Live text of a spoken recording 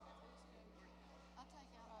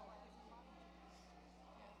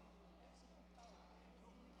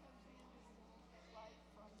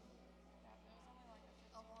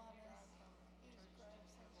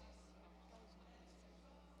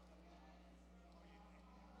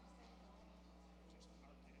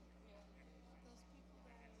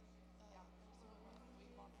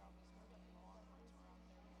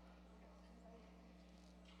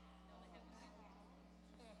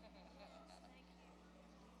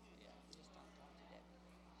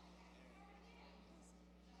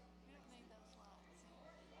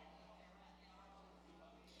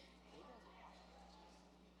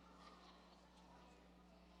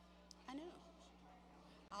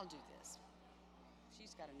I'll do this.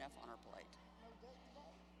 She's got enough on her plate. Yeah,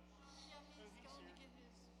 he's going to get his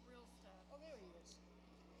real stuff. Oh, there he is.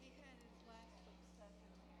 He had his last week's stuff in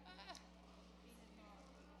there. He did not.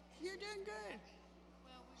 You're doing good.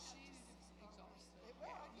 Well, she's exhausted.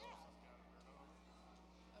 Well, yeah.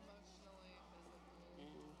 Emotionally, physically.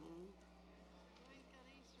 Mm-hmm. Well, he's got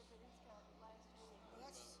Easter, but he's got last week. Well,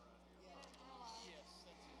 that's, He yeah. doesn't realize Yes,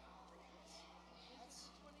 that's it. this is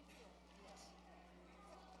the 25th. Yes.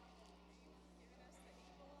 Giving us the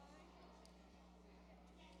evil eye. Giving us the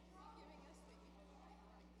evil eye.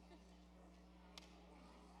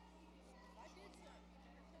 I did something.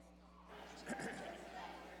 Okay.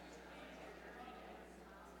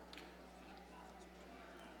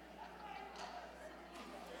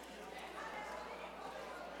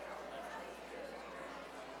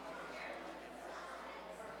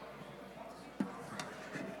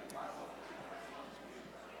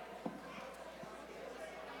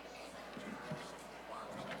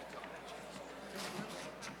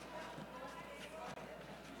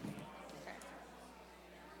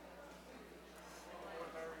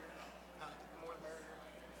 More the merrier.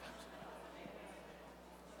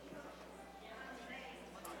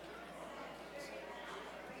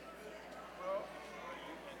 Well,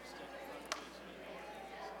 you can stand in front of this.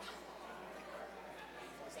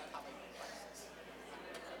 Is that how they do classes?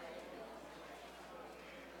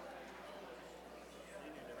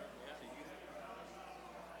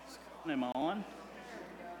 Am I on?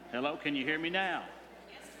 Hello, can you hear me now?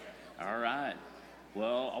 All right.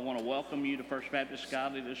 Well, I want to welcome you to First Baptist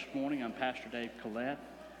Godly this morning. I'm Pastor Dave Collette.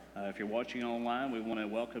 If you're watching online, we want to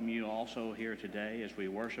welcome you also here today as we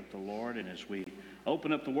worship the Lord and as we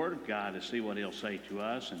open up the Word of God to see what He'll say to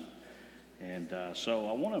us. So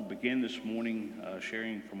I want to begin this morning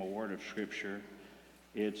sharing from a word of Scripture.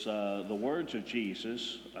 It's the words of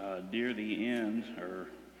Jesus near the end, or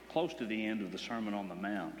close to the end of the Sermon on the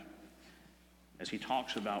Mount, as He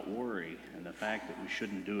talks about worry and the fact that we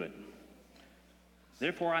shouldn't do it.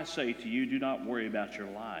 Therefore I say to you, do not worry about your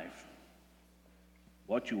life,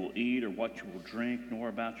 what you will eat or what you will drink, nor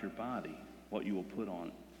about your body, what you will put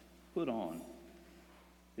on. Put on.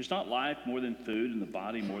 Is not life more than food, and the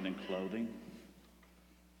body more than clothing?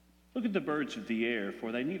 Look at the birds of the air,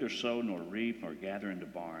 for they neither sow nor reap nor gather into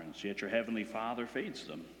barns, yet your heavenly Father feeds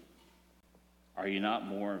them. Are you not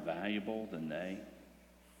more valuable than they?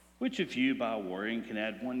 Which of you, by worrying, can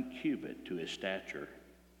add 1 cubit to his stature?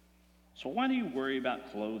 So why do you worry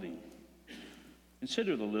about clothing?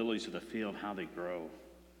 Consider the lilies of the field, how they grow.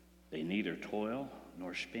 They neither toil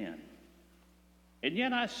nor spin. And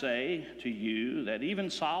yet I say to you that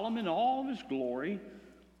even Solomon in all of his glory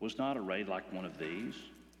was not arrayed like one of these.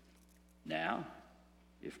 Now,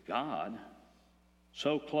 if God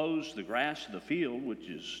so clothes the grass of the field, which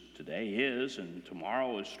is today is and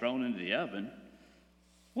tomorrow is thrown into the oven,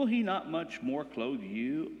 will he not much more clothe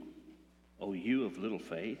you, O you of little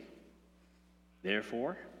faith?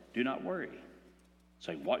 Therefore, do not worry,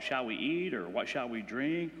 saying, what shall we eat, or what shall we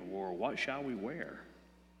drink, or what shall we wear?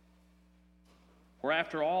 For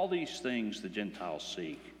after all these things the Gentiles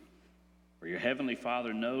seek, for your heavenly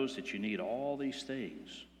Father knows that you need all these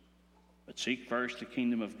things. But seek first the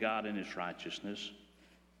kingdom of God and his righteousness,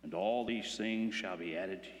 and all these things shall be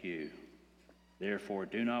added to you. Therefore,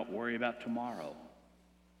 do not worry about tomorrow,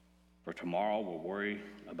 for tomorrow will worry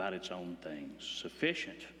about its own things.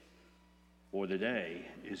 Sufficient for the day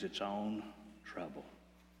is its own trouble.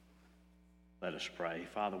 Let us pray.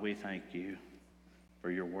 Father, we thank you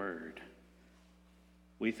for your word.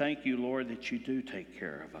 We thank you, Lord, that you do take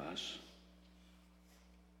care of us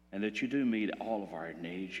and that you do meet all of our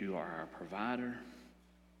needs. You are our provider.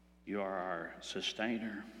 You are our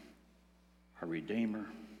sustainer, our redeemer,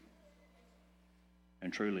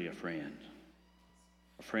 and truly a friend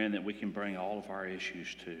that we can bring all of our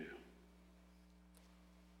issues to.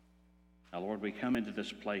 Now, Lord, we come into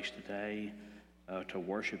this place today to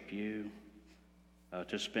worship you,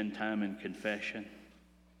 to spend time in confession,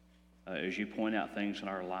 as you point out things in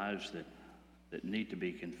our lives that need to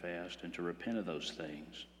be confessed, and to repent of those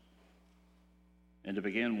things, and to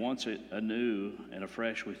begin once anew and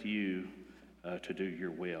afresh with you to do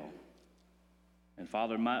your will. And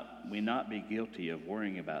Father, might we not be guilty of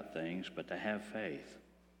worrying about things, but to have faith.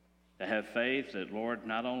 To have faith that, Lord,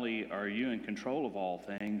 not only are you in control of all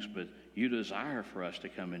things, but you desire for us to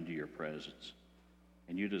come into your presence.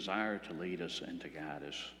 And you desire to lead us and to guide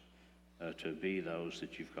us to be those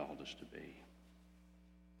that you've called us to be.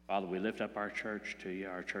 Father, we lift up our church to you,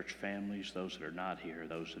 our church families, those that are not here,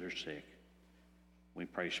 those that are sick. We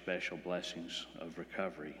pray special blessings of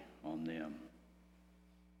recovery on them.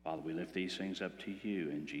 Father, we lift these things up to you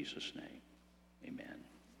in Jesus' name. Amen.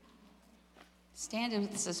 Stand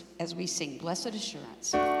with us as we sing Blessed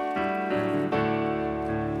Assurance.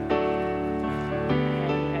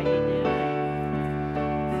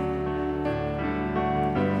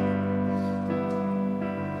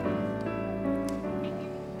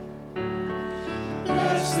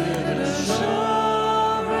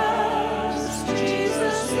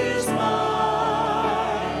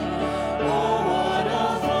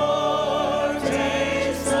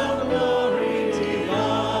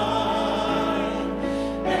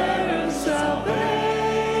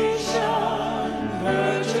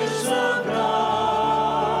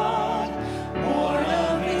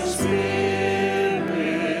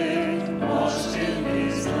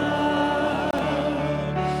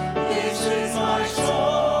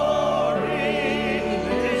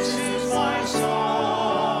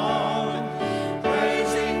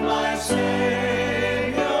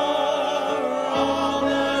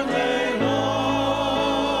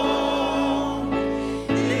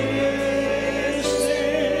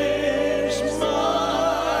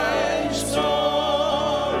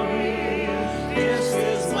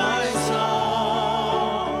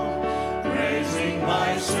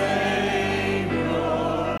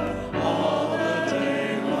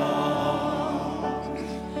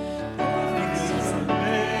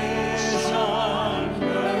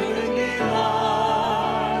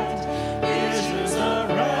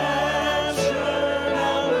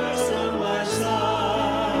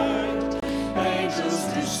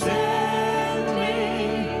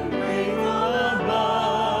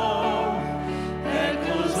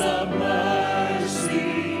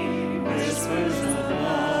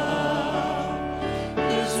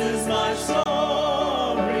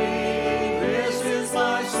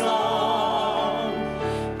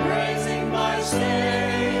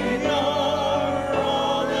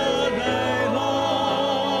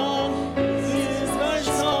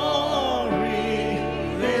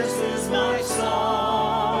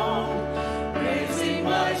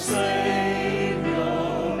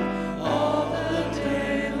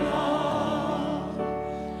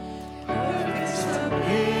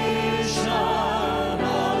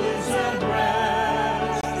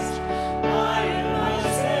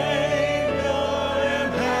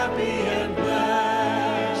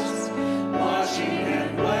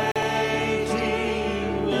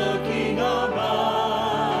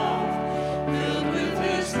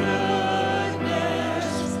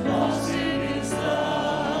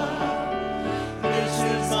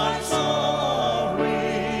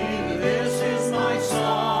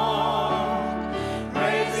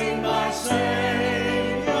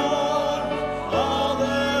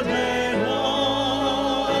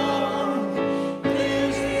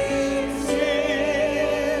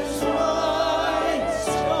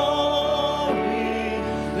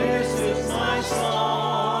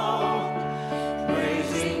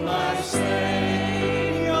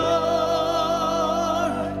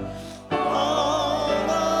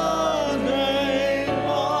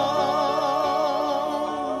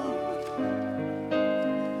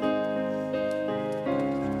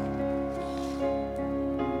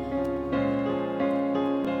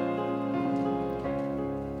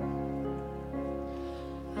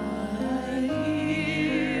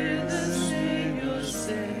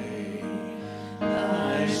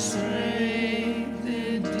 Strength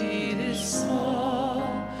indeed is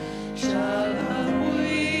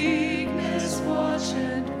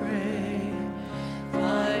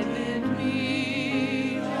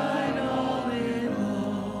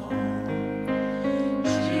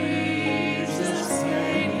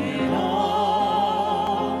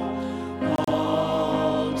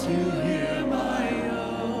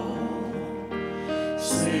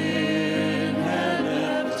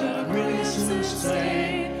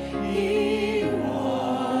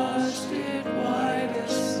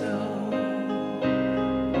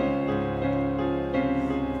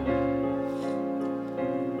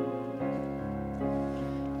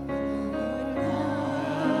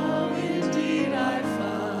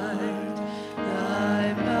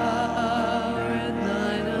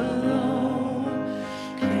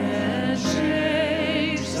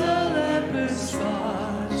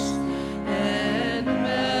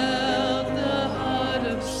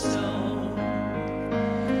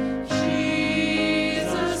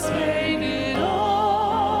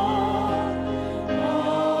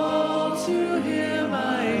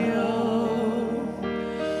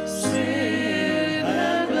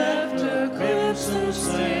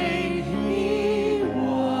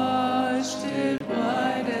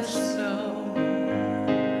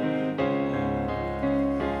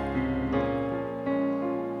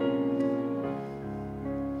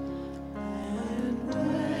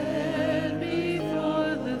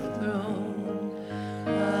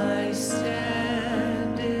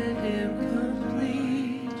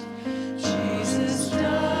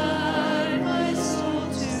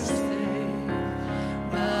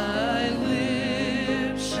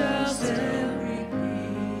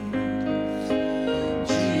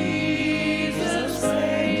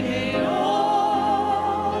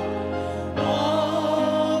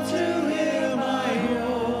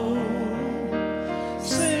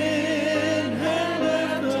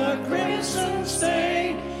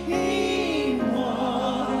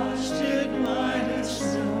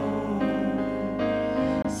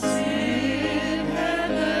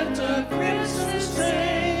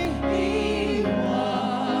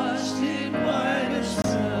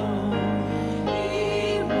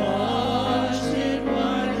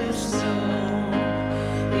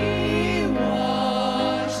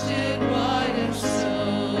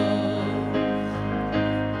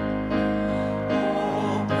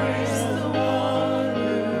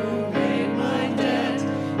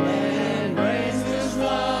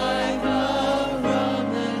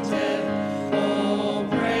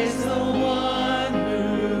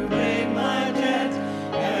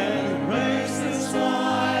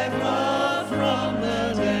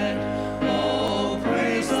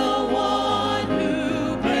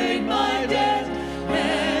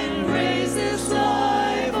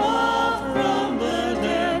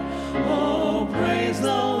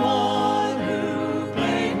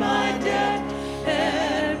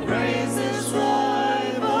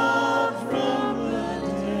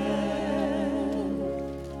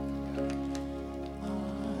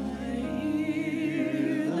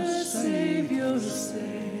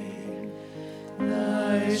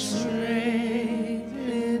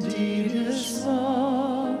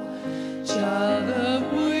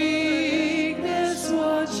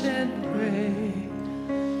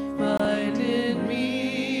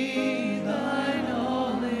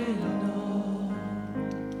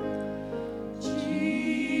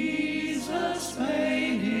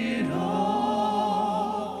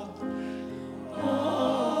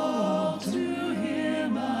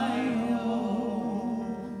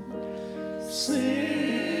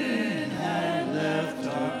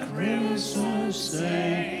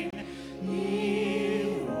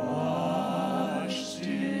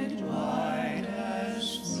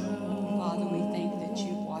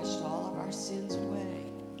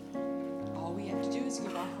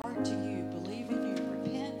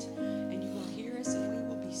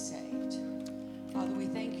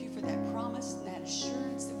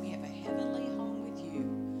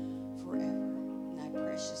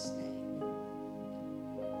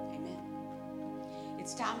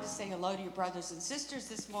It's time to say hello to your brothers and sisters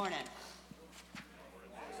this morning.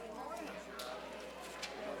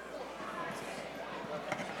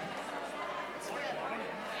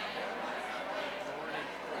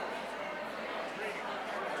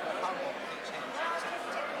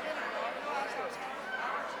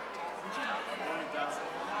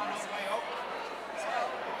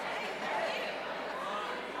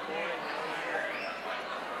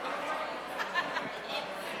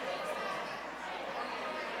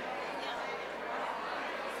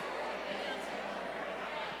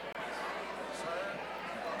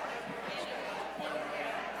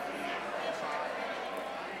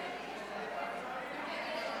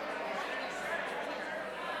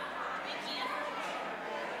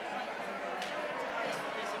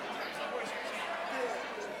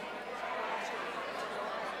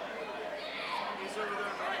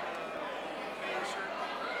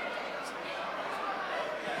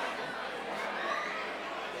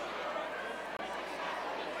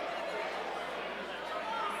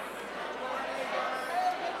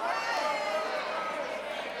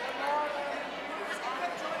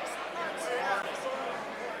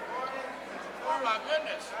 Oh my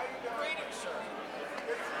goodness. Greetings, sir.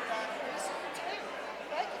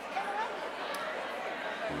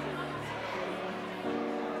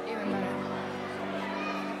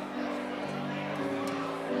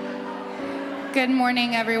 Good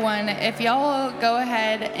morning, everyone. If y'all will go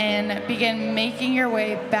ahead and begin making your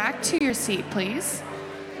way back to your seat, please.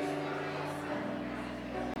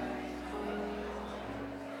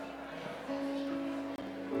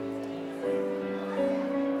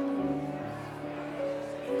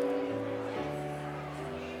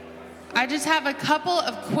 I just have a couple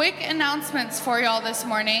of quick announcements for y'all this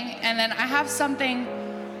morning, and then I have something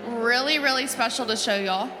really, really special to show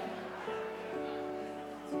y'all.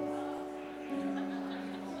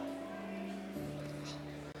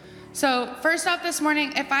 So first off this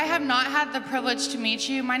morning, if I have not had the privilege to meet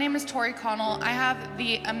you, my name is Tori Connell. I have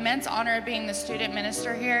the immense honor of being the student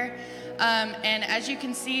minister here. And as you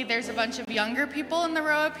can see, there's a bunch of younger people in the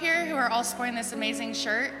row up here who are all sporting this amazing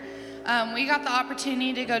shirt. We got the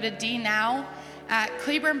opportunity to go to D Now at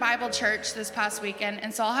Cleburne Bible Church this past weekend,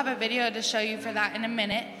 and so I'll have a video to show you for that in a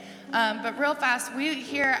minute. But real fast, we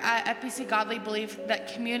here at FBC Godly believe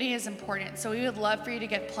that community is important, so we would love for you to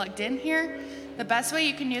get plugged in here. The best way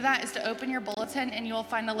you can do that is to open your bulletin, and you will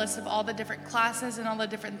find a list of all the different classes and all the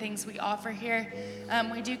different things we offer here.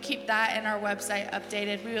 We do keep that and our website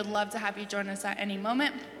updated. We would love to have you join us at any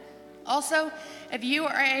moment. Also, if you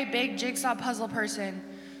are a big jigsaw puzzle person,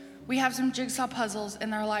 we have some jigsaw puzzles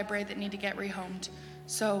in our library that need to get rehomed.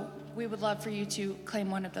 So we would love for you to claim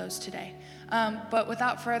one of those today. But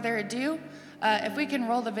without further ado, if we can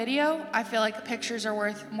roll the video, I feel like pictures are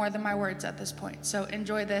worth more than my words at this point. So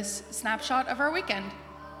enjoy this snapshot of our weekend.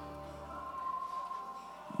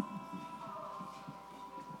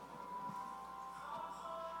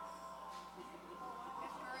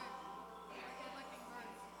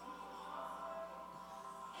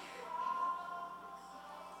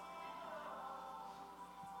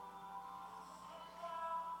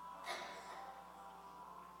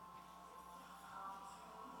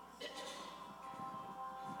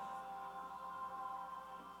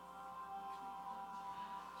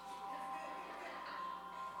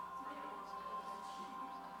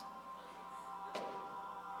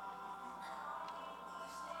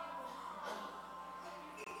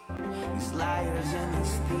 These liars and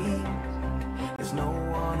these thieves, there's no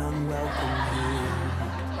one unwelcome here.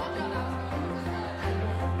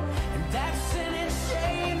 And that sin and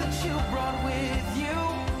shame that you brought with you,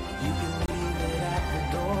 you can leave it at the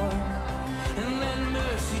door and let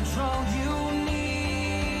mercy draw you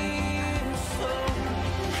near. So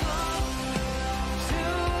come to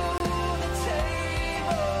the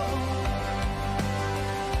table,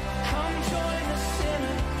 come join the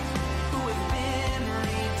sinners who have been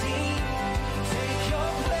redeemed. Take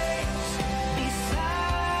your place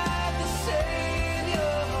beside the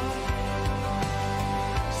Savior.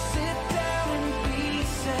 Sit down and be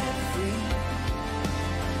set free.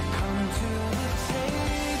 Come to the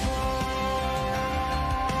table.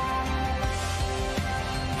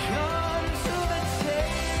 Come to the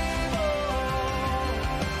table.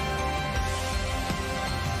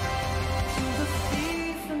 To the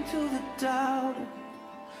thief and to the doubter,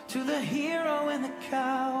 to the hero and the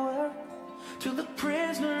coward, to the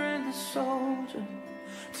prisoner and the soldier,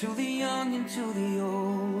 to the young and to the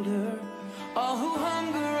older, all who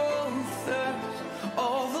hunger, all who thirst,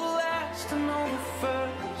 all the last and all the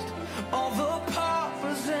first, all the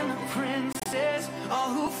paupers and the princes, all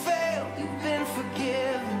who fail, you've been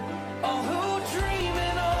forgiven, all who dream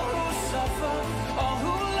and all who suffer, all who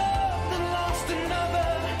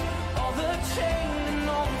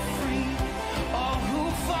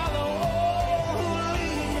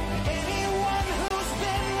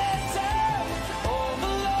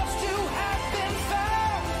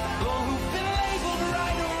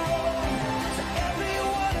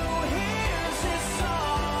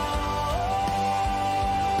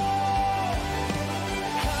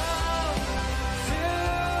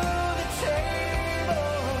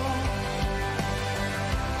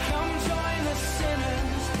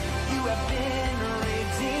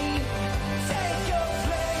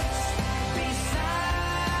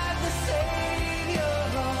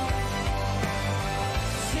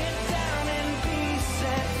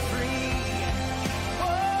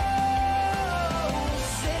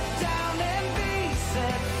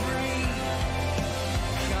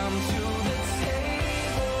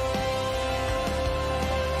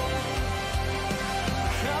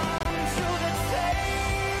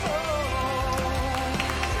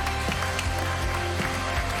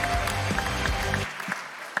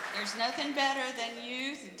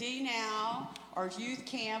now or youth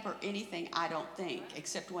camp or anything, I don't think,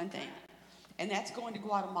 except one thing. And that's going to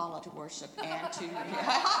Guatemala to worship and to,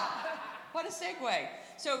 what a segue.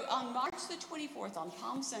 So on March the 24th, on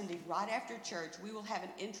Palm Sunday, right after church, we will have an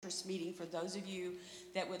interest meeting for those of you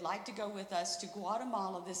that would like to go with us to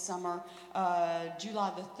Guatemala this summer,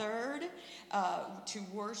 July the 3rd, to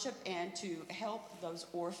worship and to help those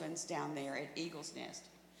orphans down there at Eagle's Nest.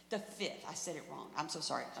 The 5th, I said it wrong. I'm so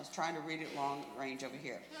sorry. I was trying to read it long range over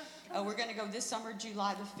here. We're going to go this summer,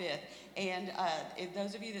 July the 5th. And if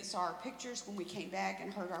those of you that saw our pictures when we came back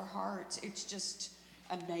and heard our hearts, it's just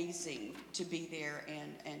amazing to be there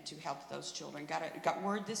and to help those children. Got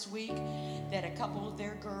word this week that a couple of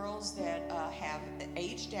their girls that have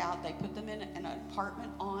aged out, they put them in an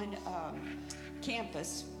apartment on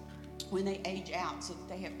campus when they age out so that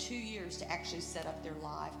they have 2 years to actually set up their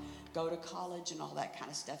life, go to college and all that kind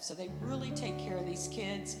of stuff. So they really take care of these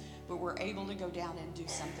kids, but we're able to go down and do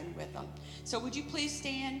something with them. So would you please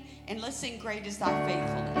stand and let's sing Great Is Thy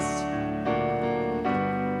Faithfulness.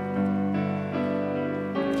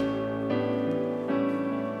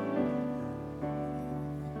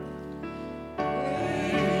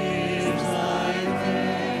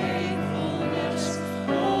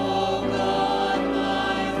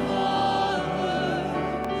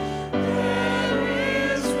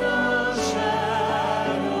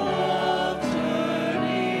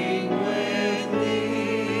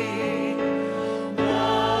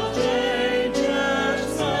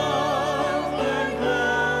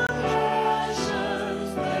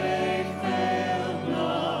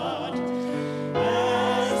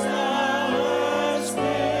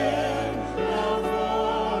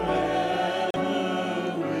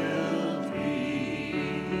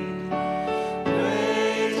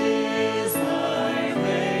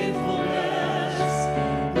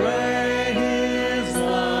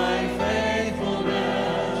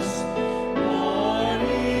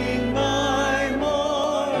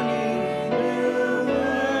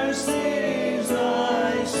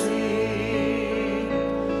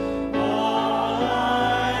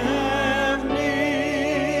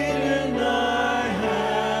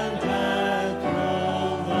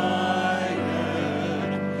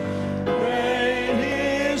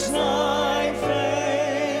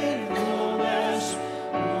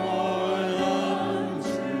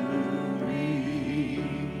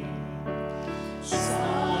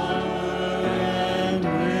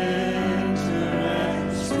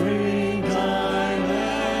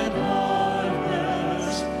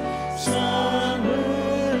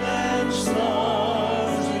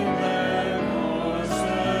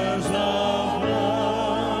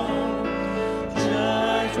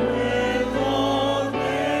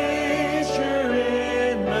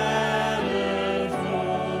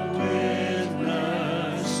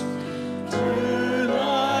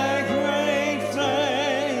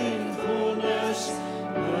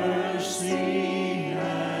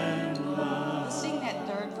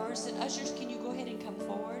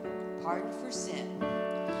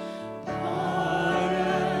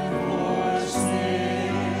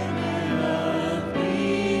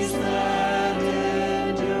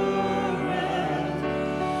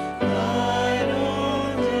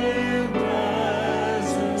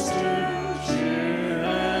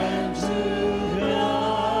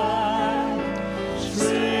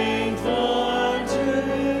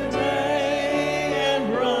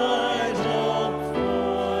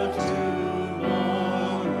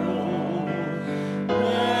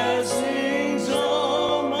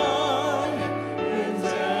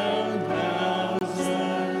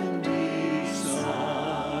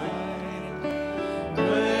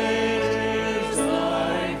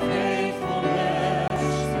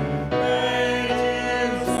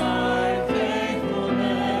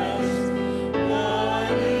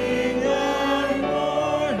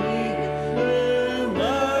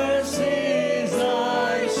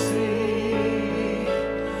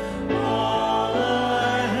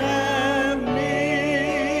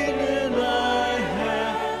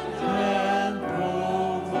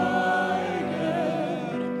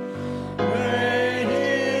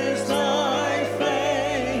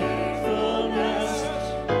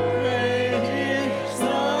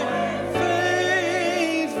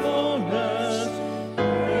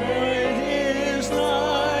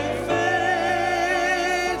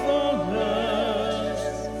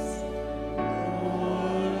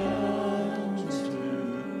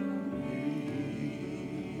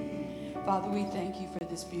 Father, we thank you for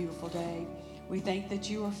this beautiful day. We thank that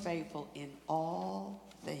you are faithful in all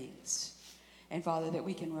things. And Father, that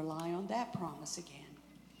we can rely on that promise again.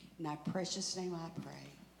 In thy precious name I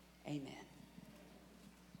pray. Amen.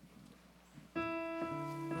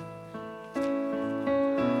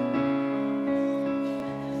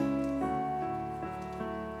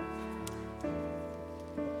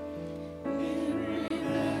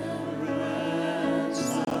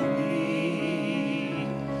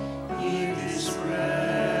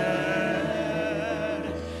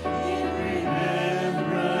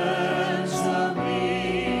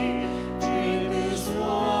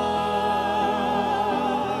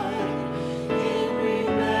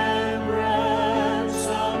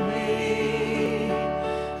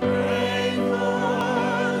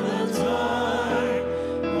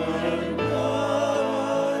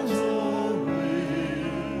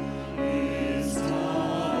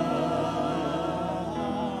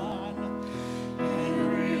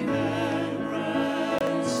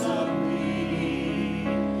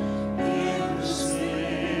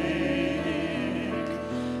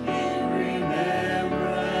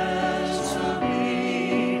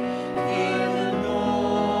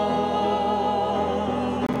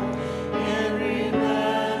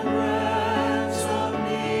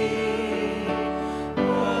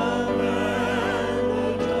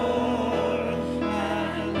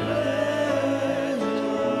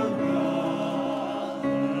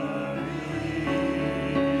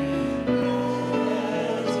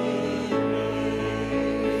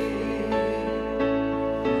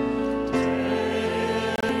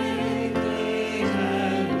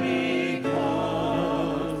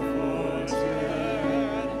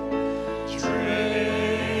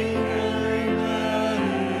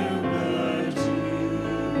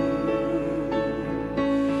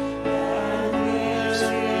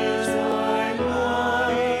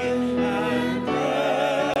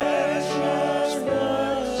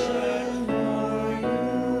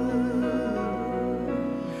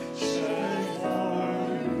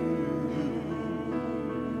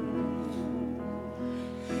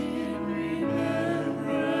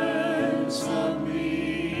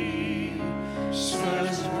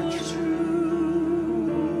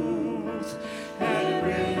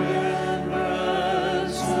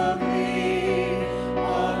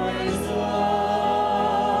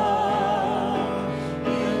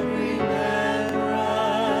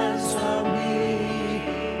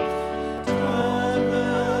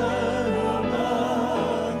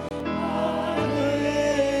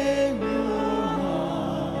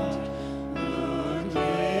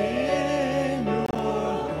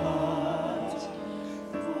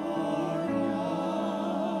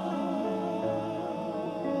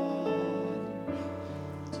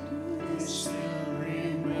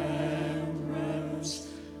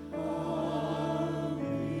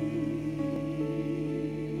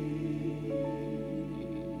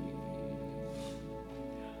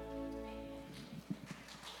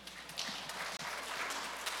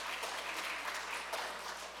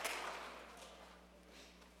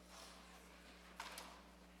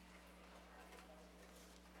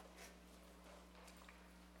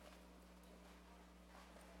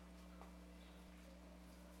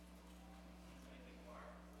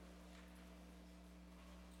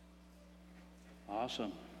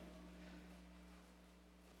 awesome.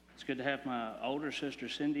 It's good to have my older sister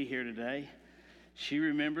Cindy here today. She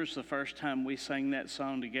remembers the first time we sang that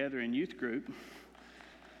song together in youth group.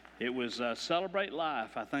 It was Celebrate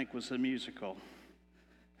Life, I think, was the musical.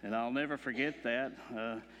 And I'll never forget that.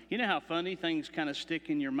 You know how funny things kind of stick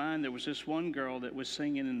in your mind? There was this one girl that was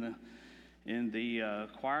singing in the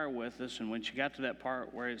choir with us, and when she got to that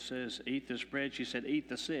part where it says, eat this bread, she said, eat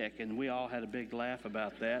the sick, and we all had a big laugh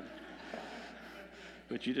about that.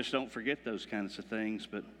 But you just don't forget those kinds of things.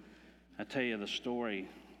 But I tell you, the story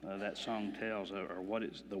that song tells, or what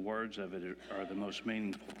is the words of it, are the most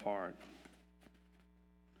meaningful part.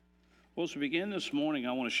 Well, as we begin this morning,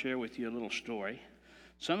 I want to share with you a little story.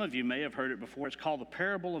 Some of you may have heard it before. It's called the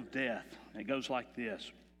Parable of Death. It goes like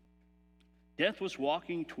this. Death was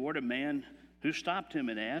walking toward a man who stopped him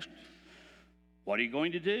and asked, what are you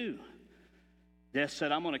going to do? Death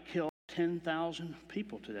said, I'm going to kill 10,000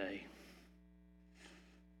 people today.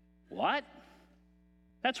 What?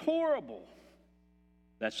 That's horrible.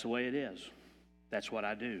 That's the way it is. That's what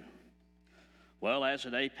I do. Well, as the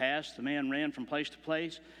day passed, the man ran from place to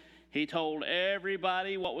place. He told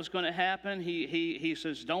everybody what was going to happen. He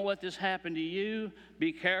says, don't let this happen to you.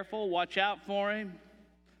 Be careful. Watch out for him.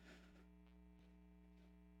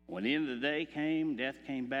 When the end of the day came, death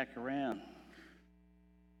came back around.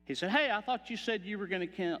 He said, hey, I thought you said you were going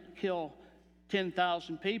to kill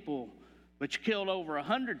 10,000 people, but you killed over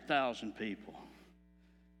 100,000 people.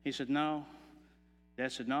 He said, no.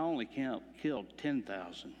 Death said, not only killed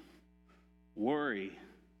 10,000, worry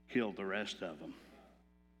killed the rest of them.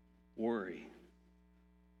 Worry.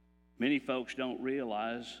 Many folks don't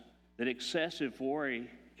realize that excessive worry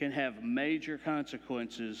can have major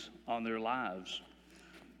consequences on their lives.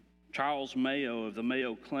 Charles Mayo of the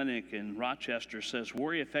Mayo Clinic in Rochester says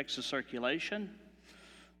worry affects the circulation,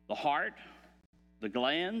 the heart, the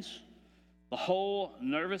glands, the whole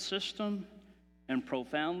nervous system, and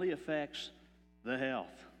profoundly affects the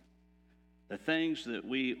health. The things that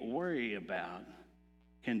we worry about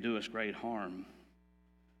can do us great harm.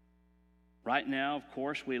 Right now, of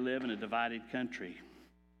course, we live in a divided country.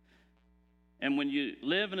 And when you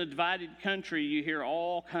live in a divided country, you hear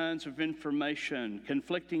all kinds of information,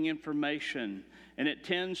 conflicting information, and it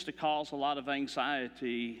tends to cause a lot of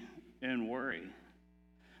anxiety and worry.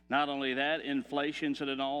 Not only that, inflation's at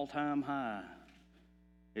an all-time high.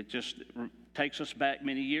 It just takes us back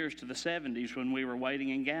many years to the 70s when we were waiting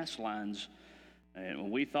in gas lines. And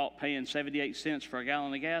when we thought paying 78 cents for a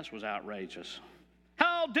gallon of gas was outrageous.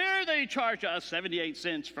 How dare they charge us 78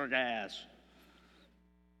 cents for gas?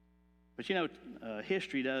 But you know,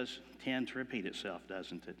 history does tend to repeat itself,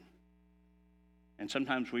 doesn't it? And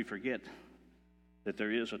sometimes we forget that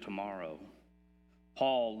there is a tomorrow.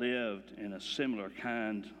 Paul lived in a similar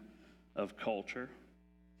kind of culture.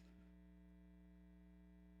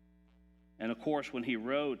 And of course, when he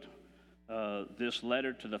wrote this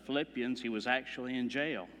letter to the Philippians, he was actually in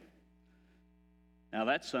jail. Now,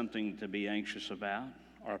 that's something to be anxious about,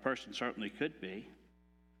 or a person certainly could be.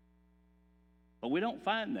 But we don't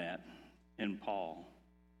find that in Paul.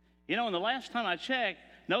 You know, and the last time I checked,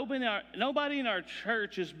 nobody in our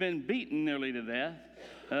church has been beaten nearly to death.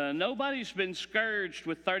 Nobody's been scourged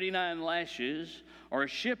with 39 lashes, or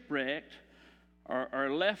shipwrecked, or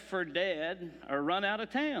left for dead, or run out of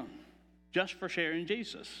town just for sharing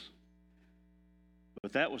Jesus.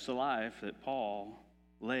 But that was the life that Paul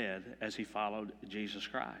led as he followed Jesus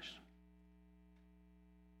Christ.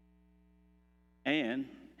 And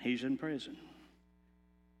he's in prison.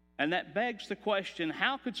 And that begs the question,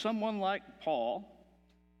 how could someone like Paul,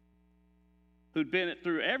 who'd been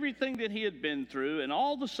through everything that he had been through and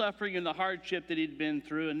all the suffering and the hardship that he'd been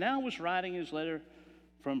through and now was writing his letter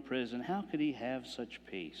from prison, how could he have such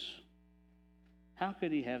peace? How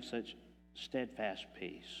could he have such steadfast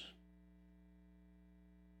peace?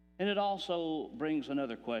 And it also brings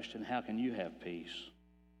another question, how can you have peace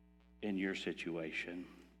in your situation?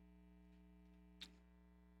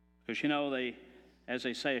 Because, you know, as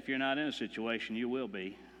they say, if you're not in a situation, you will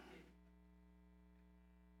be.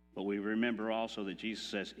 But we remember also that Jesus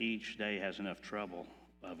says each day has enough trouble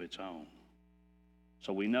of its own.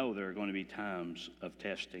 So we know there are going to be times of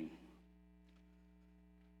testing.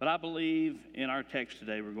 But I believe in our text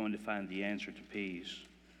today we're going to find the answer to peace.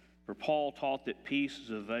 For Paul taught that peace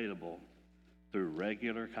is available through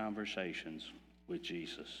regular conversations with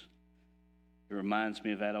Jesus. It reminds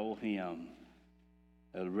me of that old hymn,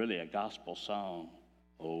 really a gospel song.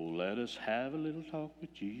 Oh, let us have a little talk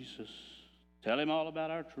with Jesus. Tell him all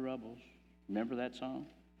about our troubles. Remember that song?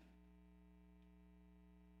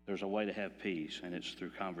 There's a way to have peace, and it's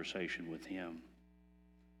through conversation with him.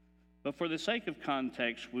 But for the sake of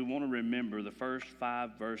context, we want to remember the first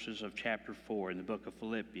 5 verses of chapter 4 in the book of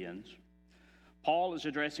Philippians. Paul is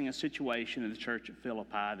addressing a situation in the church at Philippi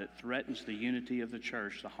that threatens the unity of the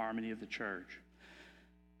church, the harmony of the church,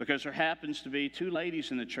 because there happens to be 2 ladies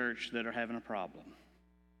in the church that are having a problem,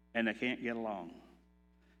 and they can't get along.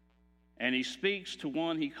 And he speaks to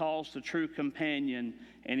one he calls the true companion,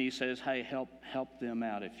 and he says, hey, help them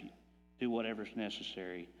out if you do whatever's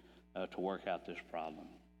necessary to work out this problem.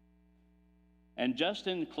 And just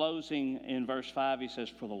in closing, in verse 5, he says,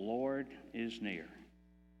 for the Lord is near.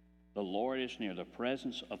 The Lord is near. The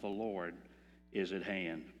presence of the Lord is at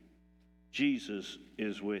hand. Jesus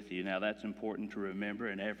is with you. Now, that's important to remember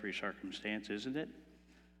in every circumstance, isn't it?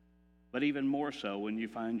 But even more so when you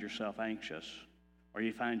find yourself anxious or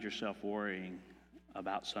you find yourself worrying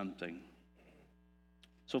about something.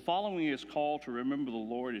 So following his call to remember the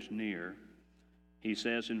Lord is near, he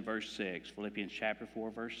says in verse 6, Philippians chapter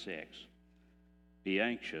 4, verse 6, be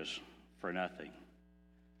anxious for nothing.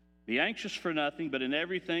 Be anxious for nothing, but in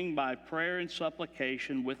everything by prayer and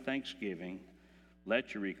supplication with thanksgiving,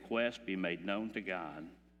 let your requests be made known to God.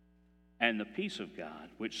 And the peace of God,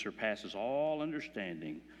 which surpasses all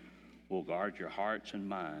understanding, will guard your hearts and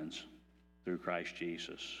minds through Christ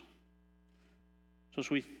Jesus. So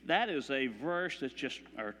that is a verse that's just,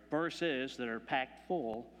 or verses that are packed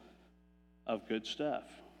full of good stuff.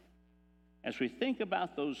 As we think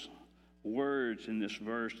about those words in this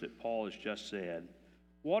verse that Paul has just said,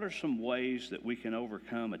 what are some ways that we can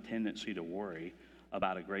overcome a tendency to worry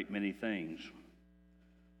about a great many things?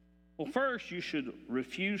 Well, first, you should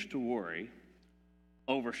refuse to worry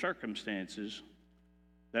over circumstances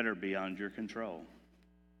that are beyond your control.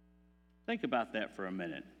 Think about that for a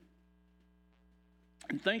minute.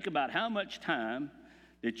 And think about how much time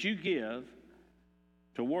that you give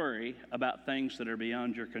to worry about things that are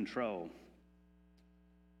beyond your control.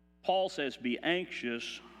 Paul says, be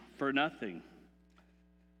anxious for nothing.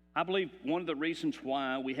 I believe one of the reasons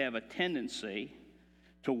why we have a tendency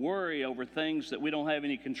to worry over things that we don't have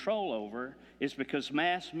any control over is because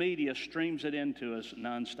mass media streams it into us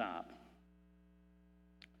nonstop.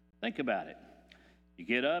 Think about it. You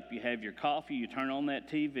get up, you have your coffee, you turn on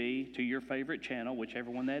that TV to your favorite channel,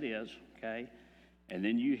 whichever one that is, okay? And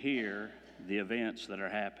then you hear the events that are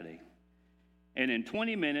happening. And in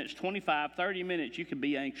 20 minutes, 25, 30 minutes, you can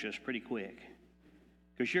be anxious pretty quick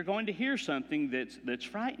because you're going to hear something that's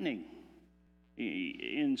frightening.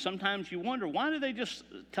 And sometimes you wonder, why do they just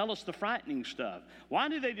tell us the frightening stuff? Why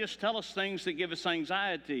do they just tell us things that give us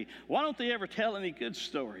anxiety? Why don't they ever tell any good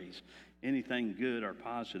stories? Anything good or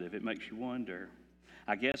positive? It makes you wonder.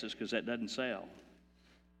 I guess it's because that doesn't sell.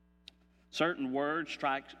 Certain words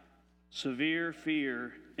strike severe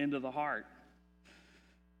fear into the heart.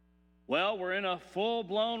 Well, we're in a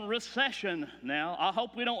full-blown recession now. I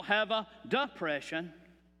hope we don't have a depression.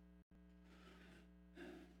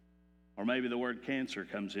 Or maybe the word cancer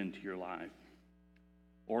comes into your life.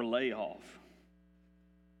 Or layoff.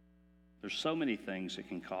 There's so many things that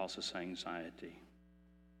can cause us anxiety.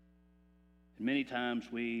 And many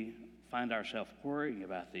times we find ourselves worrying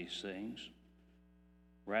about these things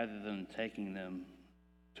rather than taking them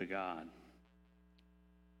to God.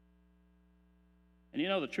 And you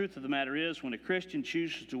know, the truth of the matter is, when a Christian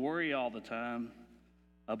chooses to worry all the time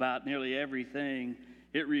about nearly everything,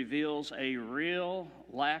 it reveals a real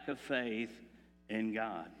lack of faith in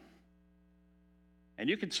God. And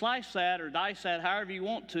you can slice that or dice that however you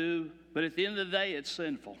want to, but at the end of the day, it's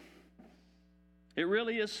sinful. It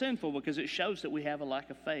really is sinful because it shows that we have a lack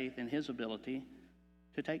of faith in His ability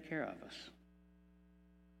to take care of us.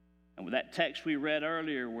 And with that text we read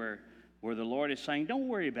earlier where the Lord is saying, don't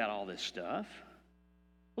worry about all this stuff.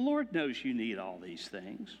 The Lord knows you need all these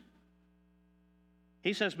things.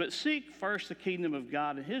 He says, but seek first the kingdom of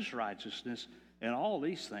God and His righteousness, and all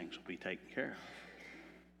these things will be taken care of.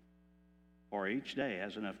 For each day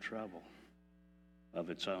has enough trouble of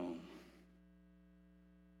its own.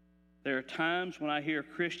 There are times when I hear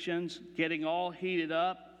Christians getting all heated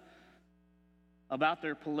up about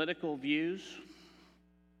their political views.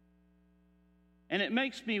 And it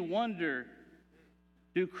makes me wonder,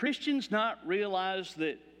 do Christians not realize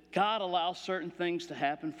that God allows certain things to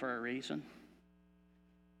happen for a reason?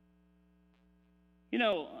 You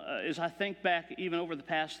know, as I think back even over the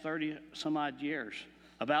past 30 some odd years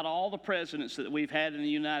about all the presidents that we've had in the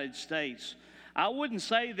United States, I wouldn't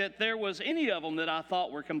say that there was any of them that I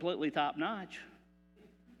thought were completely top-notch.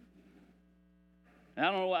 I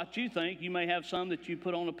don't know what you think. You may have some that you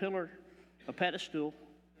put on a pillar, a pedestal.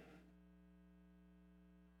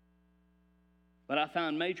 But I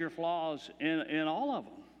found major flaws in all of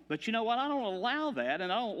them. But you know what? I don't allow that,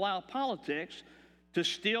 and I don't allow politics to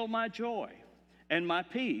steal my joy and my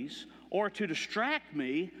peace, or to distract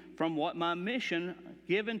me from what my mission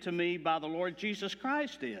given to me by the Lord Jesus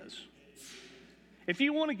Christ is. If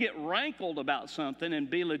you want to get rankled about something and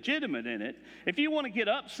be legitimate in it, if you want to get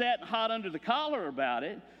upset and hot under the collar about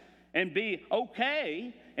it and be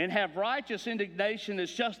okay and have righteous indignation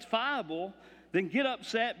that's justifiable, then get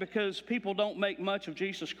upset because people don't make much of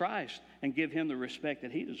Jesus Christ and give him the respect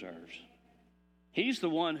that he deserves. He's the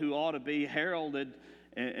one who ought to be heralded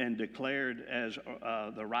and declared as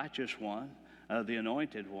the righteous one, the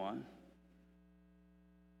anointed one.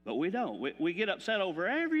 But we don't. We get upset over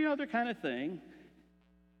every other kind of thing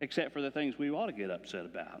except for the things we ought to get upset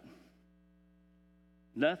about.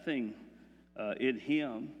 Nothing in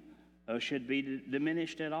him should be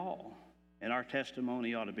diminished at all, and our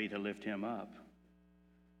testimony ought to be to lift him up.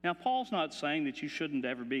 Now, Paul's not saying that you shouldn't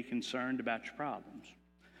ever be concerned about your problems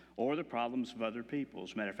or the problems of other people.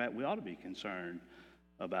 As a matter of fact, we ought to be concerned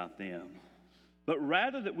about them. But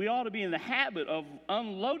rather that we ought to be in the habit of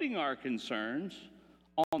unloading our concerns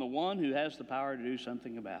on the one who has the power to do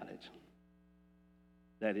something about it.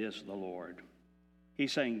 That is the Lord.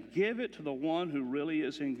 He's saying, give it to the one who really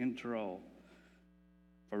is in control.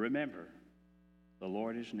 For remember, the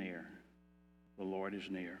Lord is near. The Lord is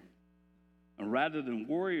near. And rather than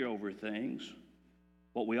worry over things,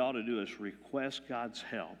 what we ought to do is request God's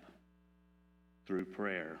help through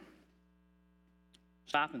prayer.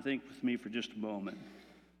 Stop and think with me for just a moment.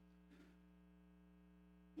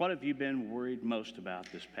 What have you been worried most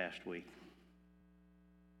about this past week?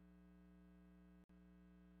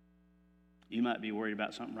 You might be worried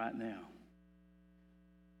about something right now.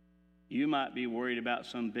 You might be worried about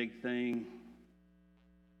some big thing,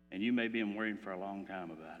 and you may be worrying for a long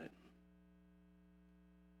time about it.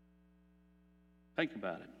 Think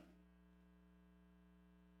about it.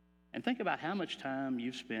 And think about how much time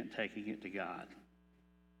you've spent taking it to God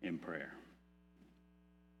in prayer.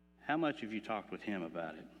 How much have you talked with him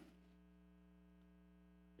about it?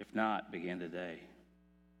 If not, begin today.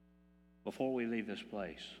 Before we leave this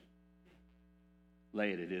place,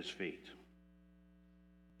 lay it at his feet.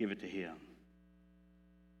 Give it to him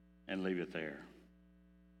and leave it there.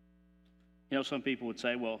 You know, some people would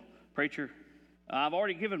say, well, preacher, I've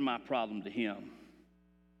already given my problem to him.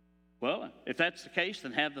 Well, if that's the case,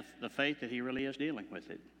 then have the faith that he really is dealing with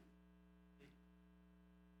it.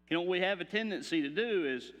 You know, what we have a tendency to do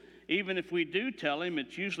is, even if we do tell him,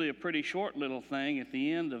 it's usually a pretty short little thing at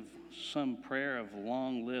the end of some prayer of a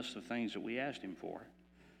long list of things that we asked him for.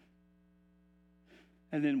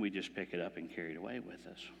 And then we just pick it up and carry it away with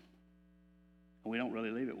us. And we don't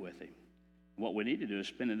really leave it with him. What we need to do is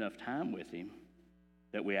spend enough time with him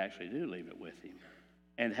that we actually do leave it with him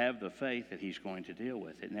and have the faith that he's going to deal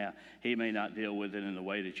with it. Now, he may not deal with it in the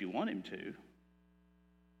way that you want him to.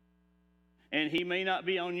 And he may not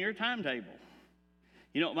be on your timetable.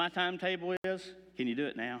 You know what my timetable is? Can you do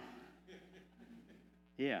it now?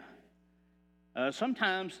 Yeah.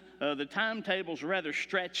 Sometimes the timetable's rather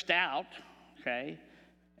stretched out, okay?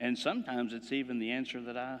 And sometimes it's even the answer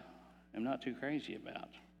that I am not too crazy about.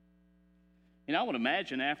 You know, I would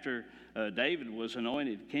imagine after David was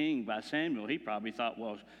anointed king by Samuel, he probably thought,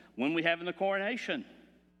 well, when we having the coronation?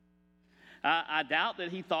 I doubt that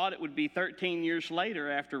he thought it would be 13 years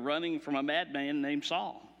later after running from a madman named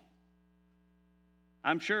Saul.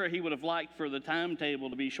 I'm sure he would have liked for the timetable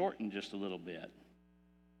to be shortened just a little bit.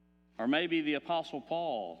 Or maybe the Apostle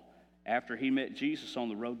Paul, after he met Jesus on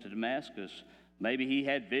the road to Damascus, maybe he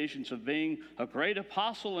had visions of being a great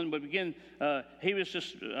apostle and would begin, he was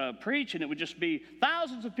just preaching. It would just be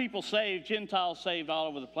thousands of people saved, Gentiles saved all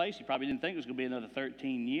over the place. He probably didn't think it was going to be another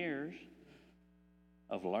 13 years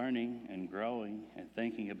of learning and growing and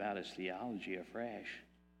thinking about his theology afresh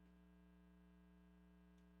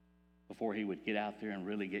before he would get out there and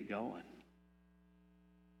really get going.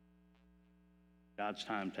 God's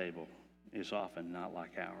timetable is often not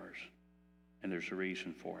like ours, and there's a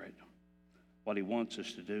reason for it. What he wants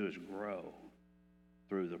us to do is grow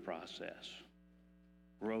through the process.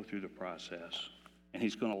 Grow through the process. And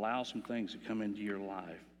he's going to allow some things to come into your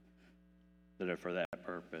life that are for that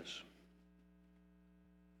purpose.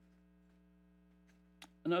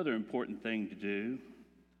 Another important thing to do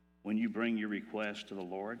when you bring your request to the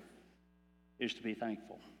Lord is to be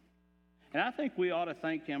thankful. And I think we ought to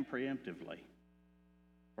thank him preemptively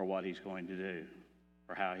for what he's going to do,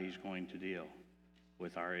 for how he's going to deal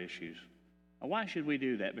with our issues. Why should we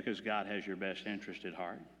do that? Because God has your best interest at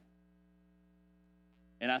heart.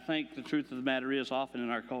 And I think the truth of the matter is, often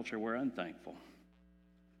in our culture, we're unthankful.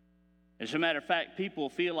 As a matter of fact,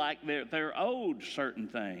 people feel like they're owed certain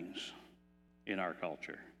things in our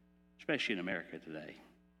culture, especially in America today.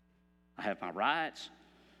 I have my rights,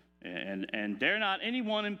 and dare not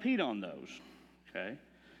anyone impede on those, okay?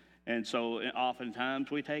 And so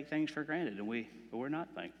oftentimes we take things for granted, and we're not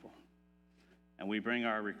thankful. And we bring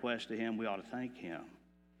our request to him. We ought to thank him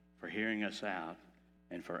for hearing us out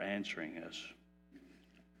and for answering us,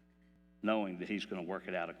 knowing that he's going to work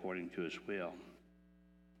it out according to his will.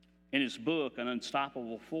 In his book, An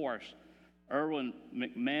Unstoppable Force, Erwin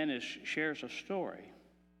McManus shares a story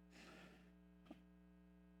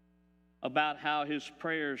about how his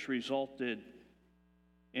prayers resulted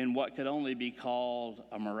in what could only be called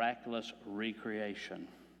a miraculous recreation.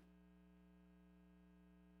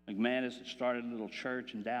 McManus had started a little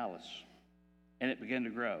church in Dallas, and it began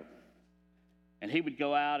to grow. And he would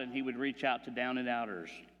go out and he would reach out to down and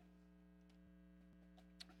outers,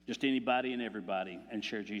 just anybody and everybody, and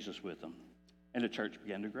share Jesus with them. And the church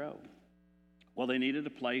began to grow. Well, they needed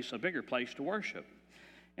a bigger place to worship.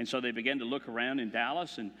 And so they began to look around in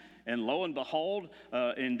Dallas, and lo and behold,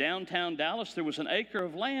 in downtown Dallas, there was an acre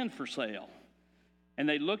of land for sale. And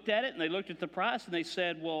they looked at it, and they looked at the price, and they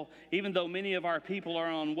said, well, even though many of our people are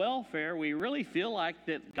on welfare, we really feel like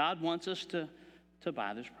that God wants us to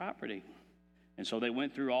buy this property. And so they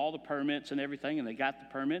went through all the permits and everything, and they got the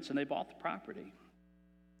permits, and they bought the property.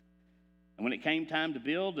 And when it came time to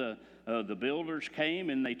build, the builders came,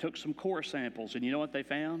 and they took some core samples, and you know what they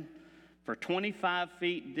found? For 25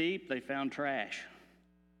 feet deep, they found trash.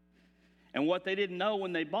 And what they didn't know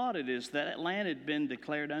when they bought it is that land had been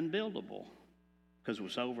declared unbuildable because it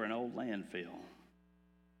was over an old landfill.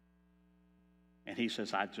 And he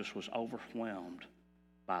says, I just was overwhelmed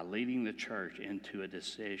by leading the church into a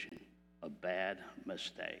decision, a bad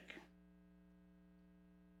mistake.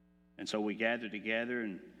 And so we gathered together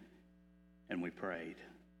and we prayed.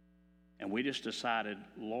 And we just decided,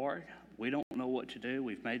 Lord, we don't know what to do.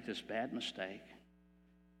 We've made this bad mistake.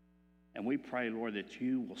 And we pray, Lord, that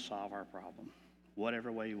you will solve our problem,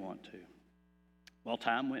 whatever way you want to. Well,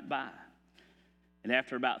 time went by. And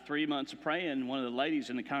after about 3 months of praying, one of the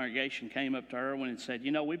ladies in the congregation came up to Erwin and said,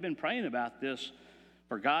 you know, we've been praying about this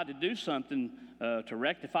for God to do something to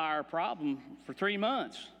rectify our problem for 3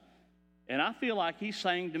 months. And I feel like he's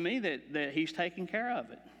saying to me that he's taking care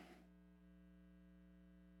of it.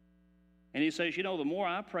 And he says, you know, the more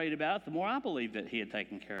I prayed about it, the more I believed that he had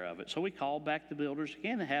taken care of it. So we called back the builders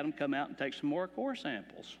again and had them come out and take some more core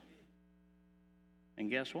samples. And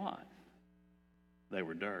guess what? They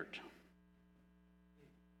were dirt.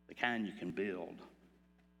 The kind you can build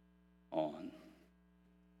on.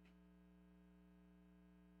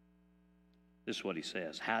 This is what he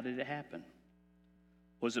says. How did it happen?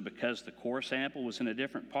 Was it because the core sample was in a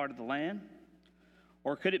different part of the land?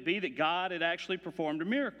 Or could it be that God had actually performed a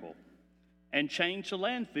miracle and changed the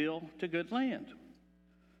landfill to good land?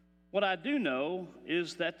 What I do know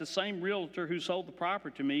is that the same realtor who sold the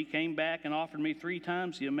property to me came back and offered me 3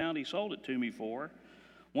 times the amount he sold it to me for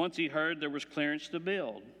once he heard there was clearance to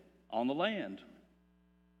build on the land.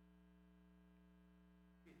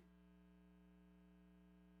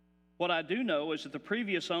 What I do know is that the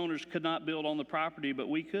previous owners could not build on the property, but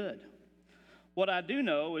we could. What I do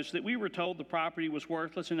know is that we were told the property was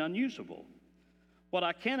worthless and unusable. What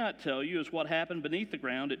I cannot tell you is what happened beneath the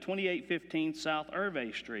ground at 2815 South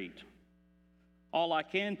Hervey Street. All I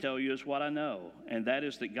can tell you is what I know, and that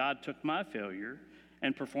is that God took my failure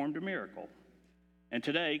and performed a miracle. And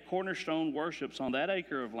today, Cornerstone worships on that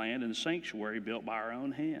acre of land in a sanctuary built by our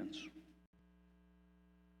own hands.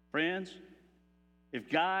 Friends, if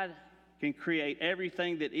God can create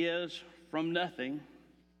everything that is from nothing,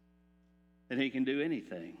 then he can do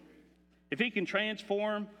anything. If he can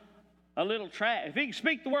transform a little trash, if he can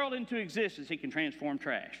speak the world into existence, he can transform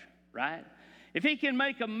trash, right? If he can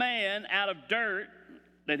make a man out of dirt,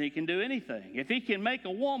 then he can do anything. If he can make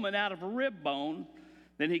a woman out of a rib bone,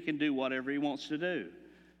 then he can do whatever he wants to do.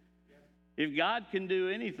 If God can do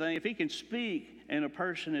anything, if he can speak and a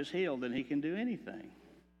person is healed, then he can do anything.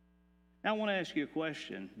 Now I want to ask you a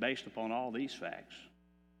question based upon all these facts.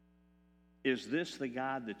 Is this the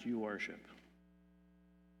God that you worship?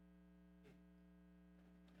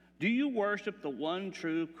 Do you worship the one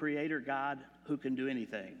true Creator God who can do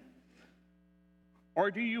anything?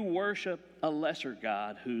 Or do you worship a lesser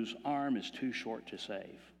God whose arm is too short to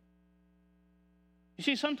save? You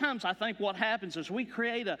see, sometimes I think what happens is we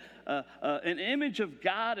create an image of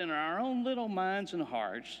God in our own little minds and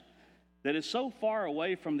hearts that is so far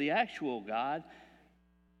away from the actual God.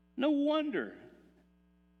 No wonder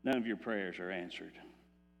none of your prayers are answered.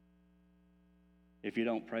 If you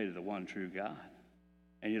don't pray to the one true God,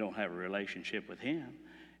 and you don't have a relationship with him,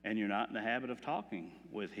 and you're not in the habit of talking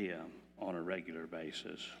with him on a regular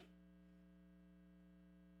basis.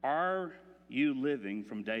 Are you living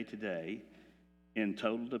from day to day in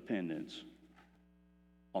total dependence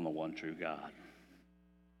on the one true God?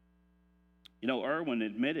 You know, Irwin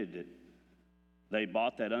admitted that they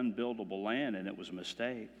bought that unbuildable land and it was a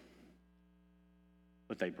mistake.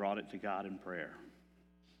 But they brought it to God in prayer.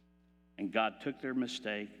 And God took their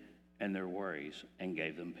mistake and their worries and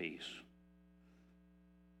gave them peace.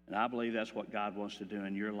 And I believe that's what God wants to do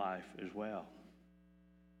in your life as well,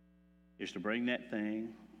 is to bring that thing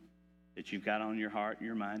that you've got on your heart and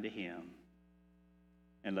your mind to Him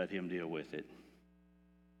and let Him deal with it.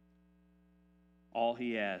 All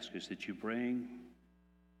He asks is that you bring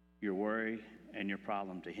your worry and your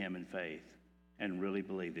problem to Him in faith and really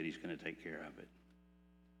believe that He's going to take care of it.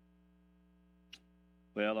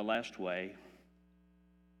 Well, the last way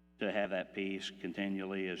to have that peace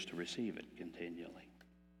continually is to receive it continually.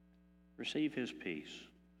 Receive His peace.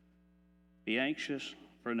 Be anxious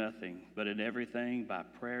for nothing, but in everything by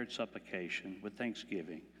prayer and supplication with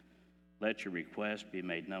thanksgiving, let your requests be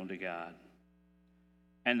made known to God.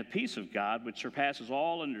 And the peace of God, which surpasses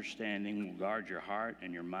all understanding, will guard your heart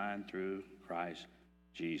and your mind through Christ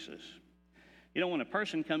Jesus. You know, when a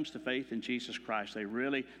person comes to faith in Jesus Christ, they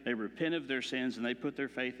repent of their sins and they put their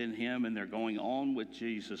faith in Him and they're going on with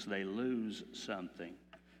Jesus, they lose something.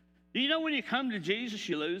 Do you know when you come to Jesus,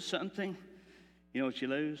 you lose something? You know what you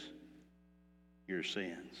lose? Your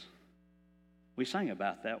sins. We sang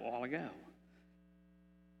about that a while ago.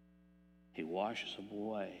 He washes them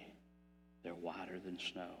away. They're whiter than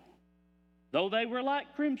snow. Though they were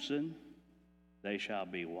like crimson, they shall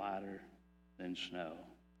be whiter than snow.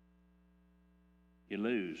 You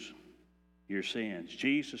lose your sins.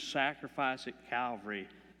 Jesus' sacrifice at Calvary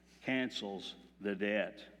cancels the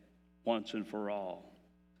debt once and for all.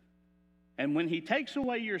 And when He takes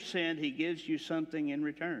away your sin, He gives you something in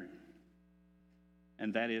return.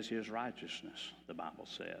 And that is His righteousness, the Bible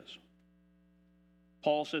says.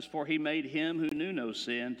 Paul says, for He made Him who knew no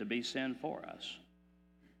sin to be sin for us,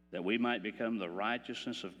 that we might become the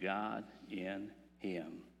righteousness of God in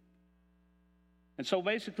Him. And so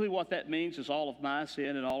basically what that means is all of my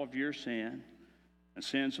sin and all of your sin and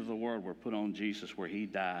sins of the world were put on Jesus, where He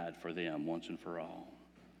died for them once and for all.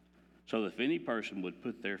 So if any person would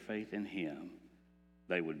put their faith in Him,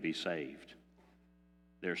 they would be saved.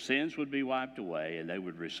 Their sins would be wiped away and they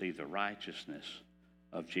would receive the righteousness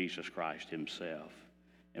of Jesus Christ Himself.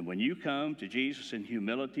 And when you come to Jesus in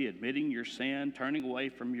humility, admitting your sin, turning away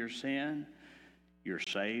from your sin, you're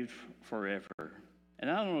saved forever.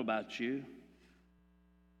 And I don't know about you,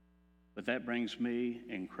 but that brings me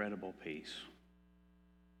incredible peace.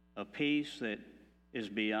 A peace that is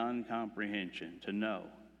beyond comprehension, to know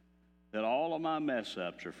that all of my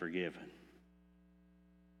mess-ups are forgiven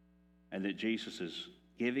and that Jesus is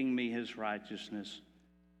giving me His righteousness,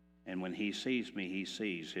 and when He sees me, He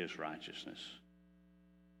sees His righteousness.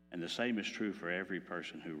 And the same is true for every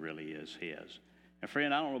person who really is His. And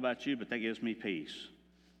friend, I don't know about you, but that gives me peace.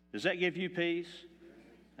 Does that give you peace?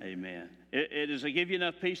 Amen. Does it give you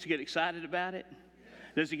enough peace to get excited about it?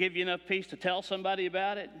 Does it give you enough peace to tell somebody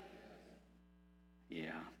about it? Yeah,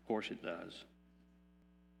 of course it does.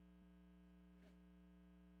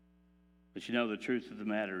 But you know, the truth of the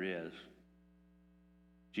matter is,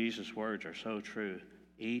 Jesus' words are so true.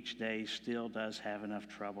 Each day still does have enough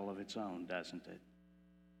trouble of its own, doesn't it?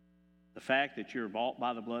 The fact that you're bought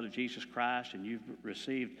by the blood of Jesus Christ and you've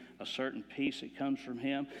received a certain peace that comes from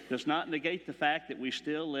Him does not negate the fact that we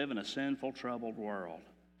still live in a sinful, troubled world.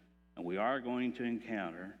 And we are going to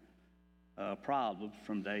encounter problems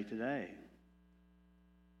from day to day.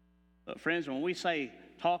 But friends, when we say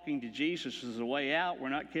talking to Jesus is the way out, we're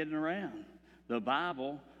not kidding around. The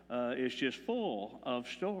Bible is just full of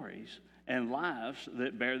stories and lives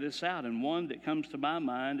that bear this out. And one that comes to my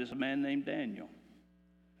mind is a man named Daniel.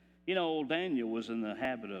 You know, old Daniel was in the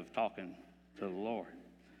habit of talking to the Lord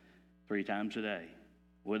 3 times a day.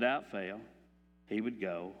 Without fail, he would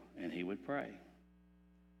go and he would pray.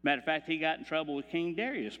 Matter of fact, he got in trouble with King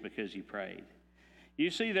Darius because he prayed.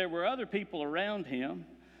 You see, there were other people around him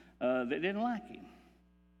that didn't like him.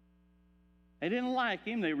 They didn't like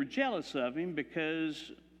him. They were jealous of him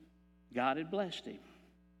because God had blessed him.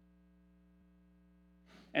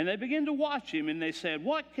 And they began to watch him and they said,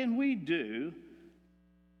 what can we do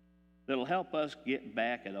that'll help us get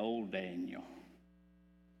back at old Daniel?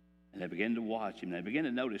 And they began to watch him. They began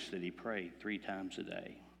to notice that he prayed 3 times a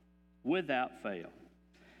day without fail.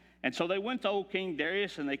 And so they went to old King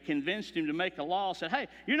Darius and they convinced him to make a law. Said, hey,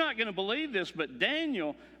 you're not going to believe this, but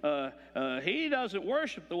Daniel, he doesn't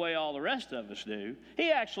worship the way all the rest of us do.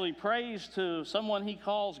 He actually prays to someone he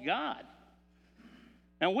calls God.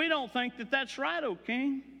 And we don't think that that's right, O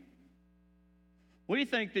king. We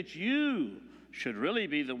think that you should really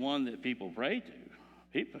be the one that people pray to.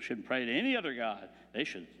 People shouldn't pray to any other God. They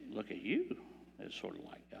should look at you as sort of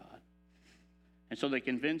like God. And so they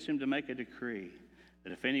convinced him to make a decree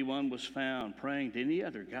that if anyone was found praying to any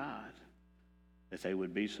other God, that they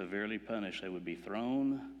would be severely punished. They would be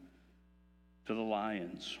thrown to the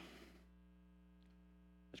lions.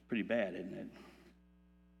 That's pretty bad, isn't it?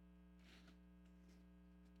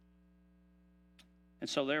 And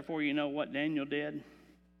so therefore, you know what Daniel did?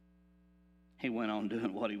 He went on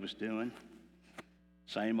doing what he was doing.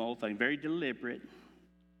 Same old thing, very deliberate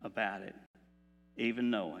about it, even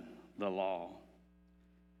knowing the law.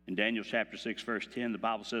 In Daniel chapter 6, verse 10, the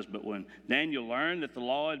Bible says, but when Daniel learned that the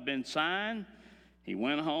law had been signed, he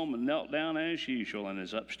went home and knelt down as usual in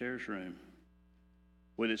his upstairs room.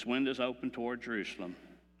 With its windows open toward Jerusalem,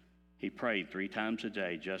 he prayed 3 times a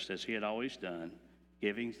day, just as he had always done,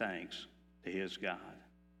 giving thanks to his God.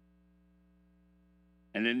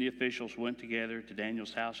 And then the officials went together to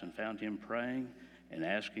Daniel's house and found him praying and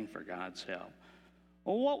asking for God's help.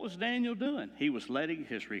 Well, what was Daniel doing? He was letting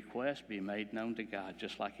his request be made known to God,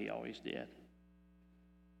 just like he always did.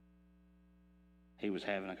 He was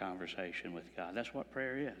having a conversation with God. That's what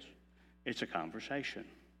prayer is. It's a conversation.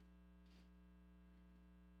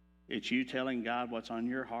 It's you telling God what's on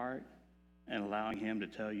your heart and allowing him to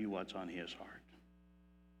tell you what's on his heart.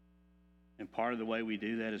 And part of the way we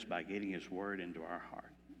do that is by getting his word into our heart.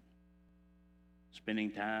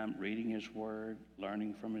 Spending time reading his word,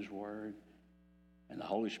 learning from his word. And the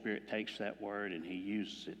Holy Spirit takes that word and he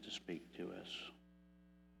uses it to speak to us.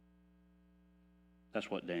 That's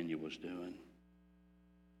what Daniel was doing.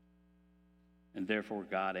 And therefore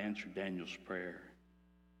God answered Daniel's prayer.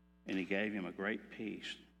 And he gave him a great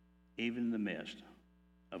peace, even in the midst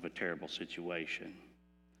of a terrible situation.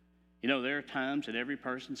 You know, there are times in every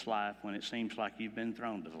person's life when it seems like you've been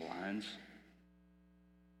thrown to the lions.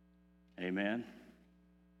 Amen.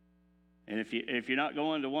 And if you're not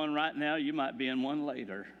going to one right now, you might be in one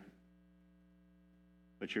later.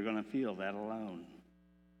 But you're going to feel that alone.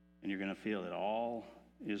 And you're going to feel that all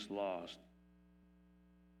is lost.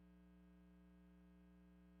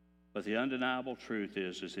 But the undeniable truth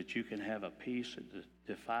is that you can have a peace that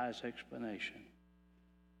defies explanation,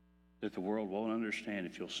 that the world won't understand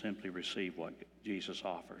if you'll simply receive what Jesus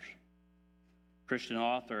offers. Christian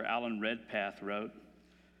author Alan Redpath wrote,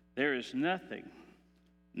 there is nothing,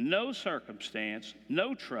 no circumstance,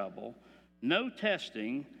 no trouble, no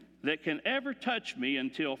testing that can ever touch me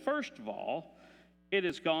until, first of all, it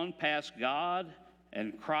has gone past God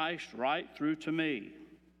and Christ right through to me.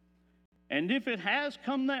 And if it has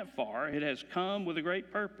come that far, it has come with a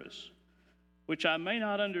great purpose, which I may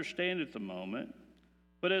not understand at the moment,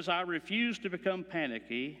 but as I refuse to become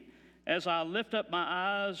panicky, as I lift up my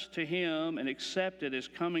eyes to him and accept it as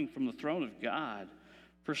coming from the throne of God,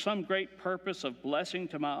 for some great purpose of blessing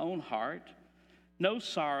to my own heart, no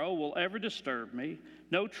sorrow will ever disturb me,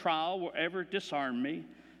 no trial will ever disarm me,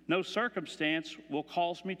 no circumstance will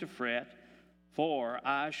cause me to fret, for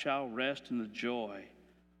I shall rest in the joy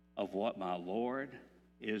of what my Lord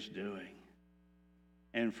is doing.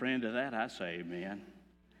 And friend, to that I say amen.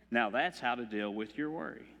 Now that's how to deal with your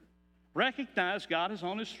worry. Recognize God is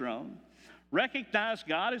on his throne. Recognize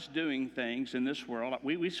God is doing things in this world.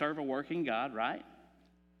 We serve a working God, right?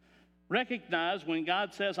 Recognize when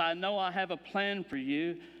God says, I know I have a plan for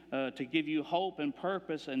you to give you hope and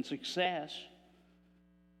purpose and success.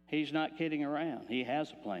 He's not kidding around. He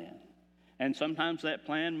has a plan. And sometimes that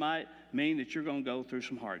plan might mean that you're going to go through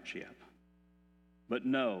some hardship. But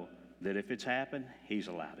know that if it's happened, he's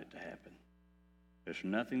allowed it to happen. There's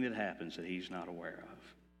nothing that happens that he's not aware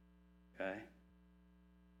of. Okay?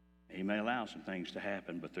 He may allow some things to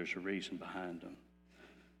happen, but there's a reason behind them.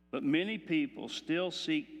 But many people still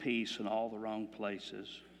seek peace in all the wrong places.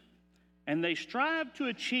 And they strive to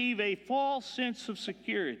achieve a false sense of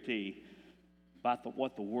security by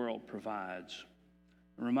what the world provides.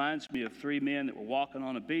 It reminds me of 3 men that were walking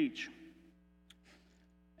on a beach.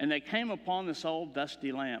 And they came upon this old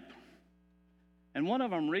dusty lamp. And one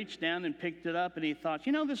of them reached down and picked it up, and he thought,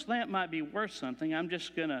 you know, this lamp might be worth something. I'm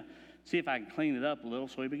just going to see if I can clean it up a little.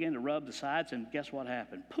 So he began to rub the sides, and guess what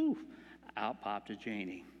happened? Poof, out popped a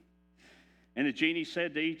genie. And the genie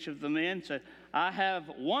said to each of the men, said, I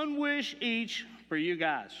have one wish each for you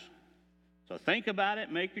guys. So think about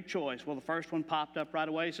it, make your choice. Well, the first one popped up right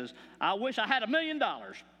away. He says, I wish I had $1 million.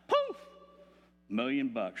 Poof, $1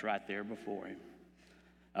 million right there before him.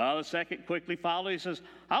 The second quickly followed. He says,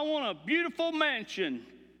 I want a beautiful mansion.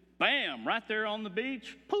 Bam, right there on the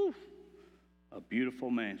beach. Poof, a beautiful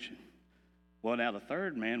mansion. Well, now the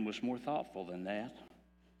third man was more thoughtful than that.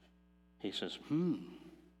 He says,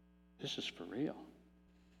 this is for real.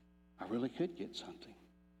 I really could get something.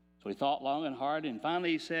 So he thought long and hard, and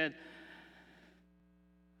finally he said,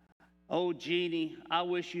 "Oh, genie, I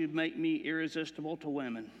wish you'd make me irresistible to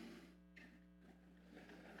women."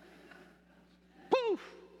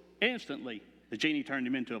 Poof! Instantly, the genie turned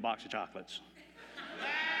him into a box of chocolates.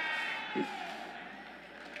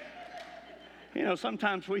 You know,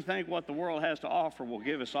 sometimes we think what the world has to offer will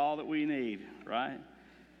give us all that we need, right?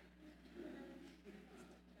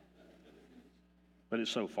 But it's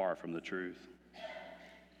so far from the truth.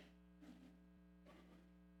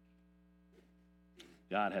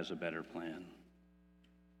 God has a better plan.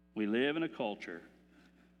 We live in a culture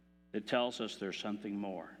that tells us there's something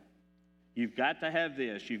more. You've got to have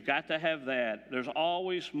this, you've got to have that. There's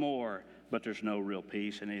always more, but there's no real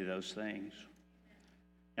peace in any of those things.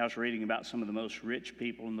 I was reading about some of the most rich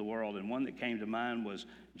people in the world, and one that came to mind was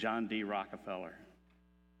John D. Rockefeller,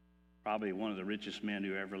 probably one of the richest men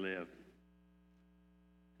who ever lived.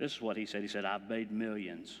 This is what he said. He said, "I've made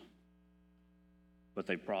millions, but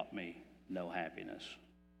they brought me no happiness."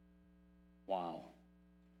 Wow.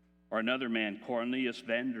 Or another man, Cornelius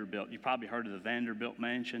Vanderbilt. You've probably heard of the Vanderbilt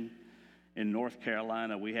Mansion in North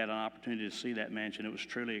Carolina. We had an opportunity to see that mansion. It was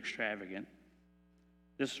truly extravagant.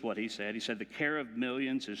 This is what he said. He said, "The care of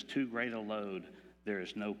millions is too great a load. There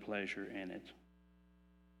is no pleasure in it."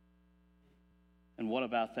 And what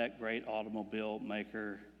about that great automobile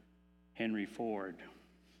maker, Henry Ford?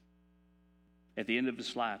 At the end of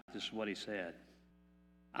his life, this is what he said: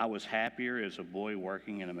 "I was happier as a boy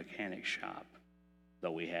working in a mechanic shop,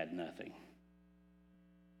 though we had nothing."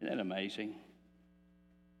 Isn't that amazing?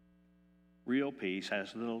 Real peace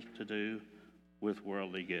has little to do with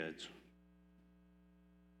worldly goods.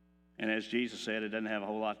 And as Jesus said, it doesn't have a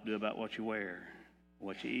whole lot to do about what you wear,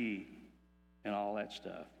 what you eat, and all that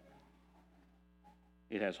stuff.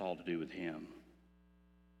 It has all to do with Him.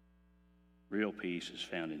 Real peace is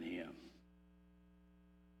found in Him.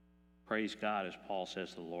 Praise God, as Paul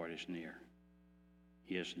says, the Lord is near.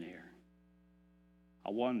 He is near. I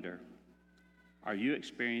wonder, are you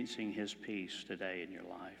experiencing His peace today in your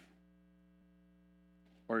life?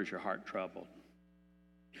 Or is your heart troubled?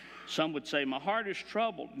 Some would say, "My heart is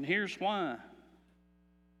troubled, and here's why."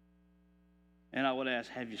 And I would ask,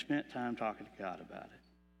 have you spent time talking to God about it?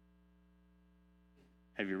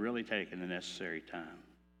 Have you really taken the necessary time?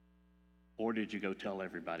 Or did you go tell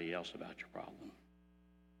everybody else about your problem?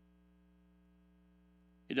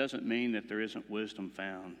 It doesn't mean that there isn't wisdom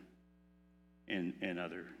found in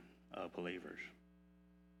other believers.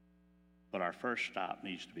 But our first stop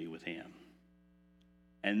needs to be with Him.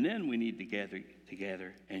 And then we need to gather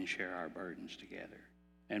together and share our burdens together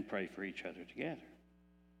and pray for each other together,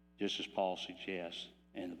 just as Paul suggests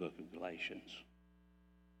in the book of Galatians.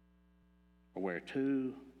 For where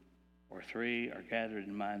 2 or 3 are gathered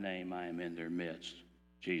in my name, I am in their midst,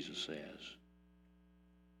 Jesus says.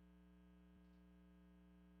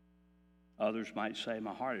 Others might say,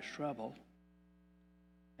 "My heart is troubled,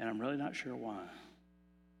 and I'm really not sure why."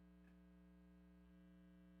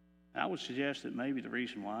 I would suggest that maybe the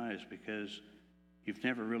reason why is because you've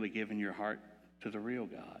never really given your heart to the real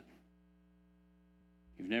God.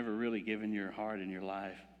 You've never really given your heart and your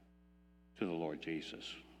life to the Lord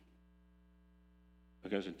Jesus.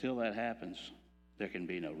 Because until that happens, there can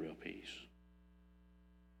be no real peace.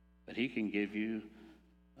 But He can give you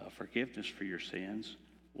forgiveness for your sins,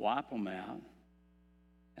 wipe them out,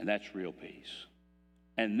 and that's real peace.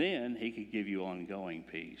 And then He can give you ongoing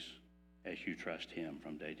peace as you trust Him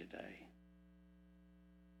from day to day.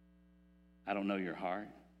 I don't know your heart,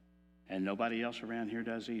 and nobody else around here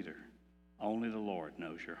does either. Only the Lord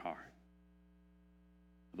knows your heart.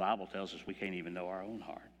 The Bible tells us we can't even know our own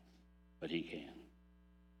heart, but He can.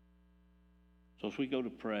 So as we go to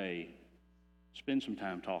pray, spend some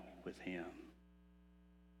time talking with Him.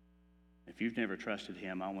 If you've never trusted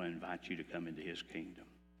Him, I want to invite you to come into His kingdom.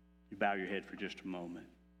 You bow your head for just a moment.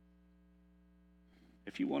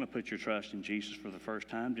 If you want to put your trust in Jesus for the first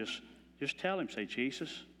time, just tell Him, say,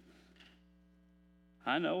 "Jesus,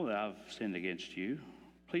 I know that I've sinned against you.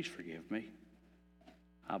 Please forgive me.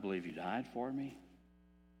 I believe you died for me.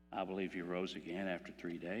 I believe you rose again after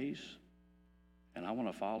 3 days. And I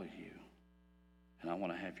want to follow you. And I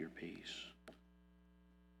want to have your peace."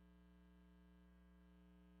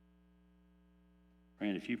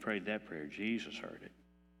 Friend, if you prayed that prayer, Jesus heard it.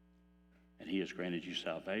 And He has granted you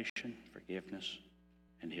salvation, forgiveness,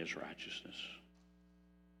 and His righteousness.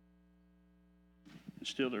 And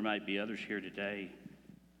still there might be others here today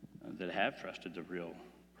that have trusted the real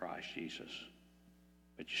Christ Jesus,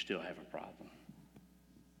 but you still have a problem.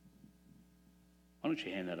 Why don't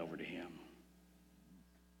you hand that over to Him?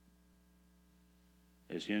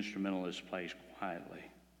 As the instrumentalist plays quietly,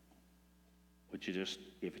 Would you just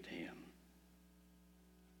give it to him?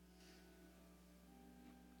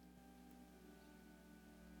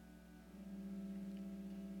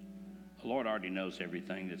 The Lord already knows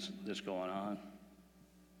everything that's going on,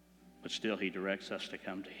 but still he directs us to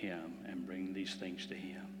come to him and bring these things to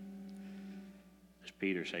him. As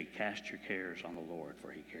Peter said, cast your cares on the Lord,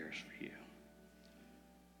 for he cares for you.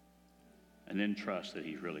 And then trust that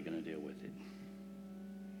he's really going to deal with it.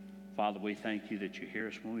 Father, we thank you that you hear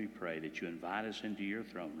us when we pray, that you invite us into your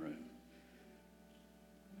throne room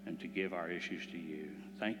and to give our issues to you.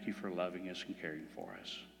 Thank you for loving us and caring for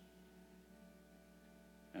us.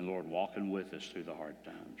 And Lord, walking with us through the hard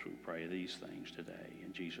times. We pray these things today.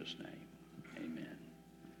 In Jesus' name, amen.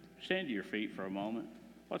 Stand to your feet for a moment.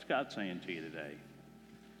 What's God saying to you today?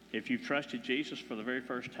 If you've trusted Jesus for the very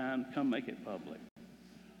first time, come make it public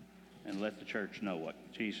and let the church know what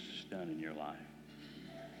Jesus has done in your life.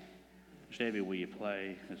 Debbie, will you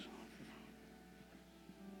play?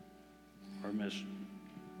 Or Miss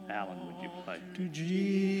Allen, would you play? To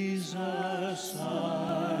Jesus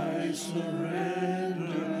I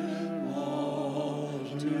surrender all,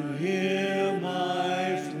 to him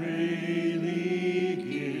I freely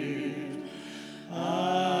give.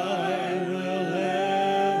 I will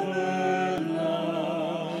ever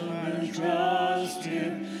love and trust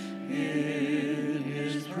him in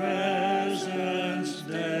his presence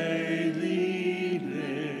daily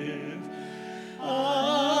live.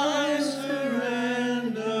 I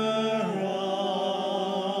surrender all.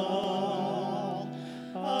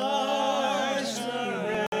 I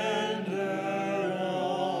surrender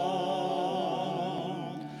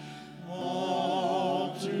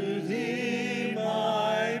all to thee,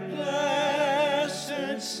 my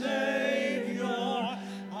blessed Savior.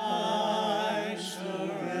 I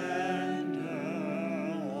surrender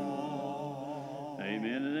all.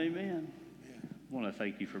 Amen and amen. I want to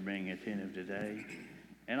thank you for being attentive today.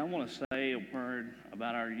 And I want to say a word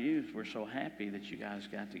about our youth. We're so happy that you guys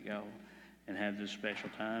got to go and have this special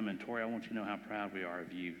time. And Tori, I want you to know how proud we are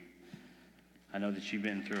of you. I know that you've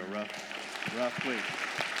been through a rough week.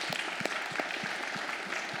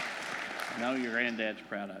 I know your granddad's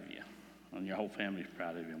proud of you, and your whole family's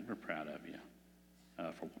proud of you, and we're proud of you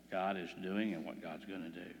for what God is doing and what God's going to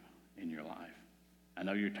do in your life. I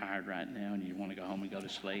know you're tired right now and you want to go home and go to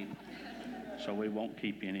sleep, so we won't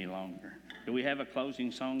keep you any longer. Do we have a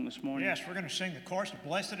closing song this morning? Yes, we're going to sing the chorus of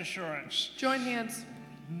Blessed Assurance. Join hands.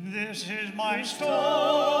 This is my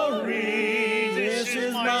story, this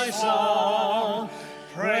is my song,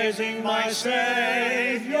 praising my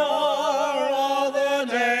Savior all the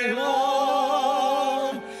day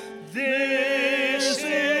long. This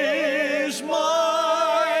is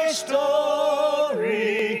my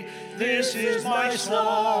story, this is my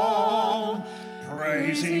song,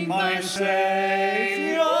 praising my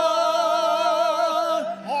Savior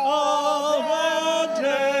all the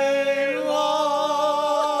day long.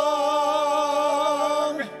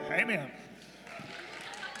 Amen.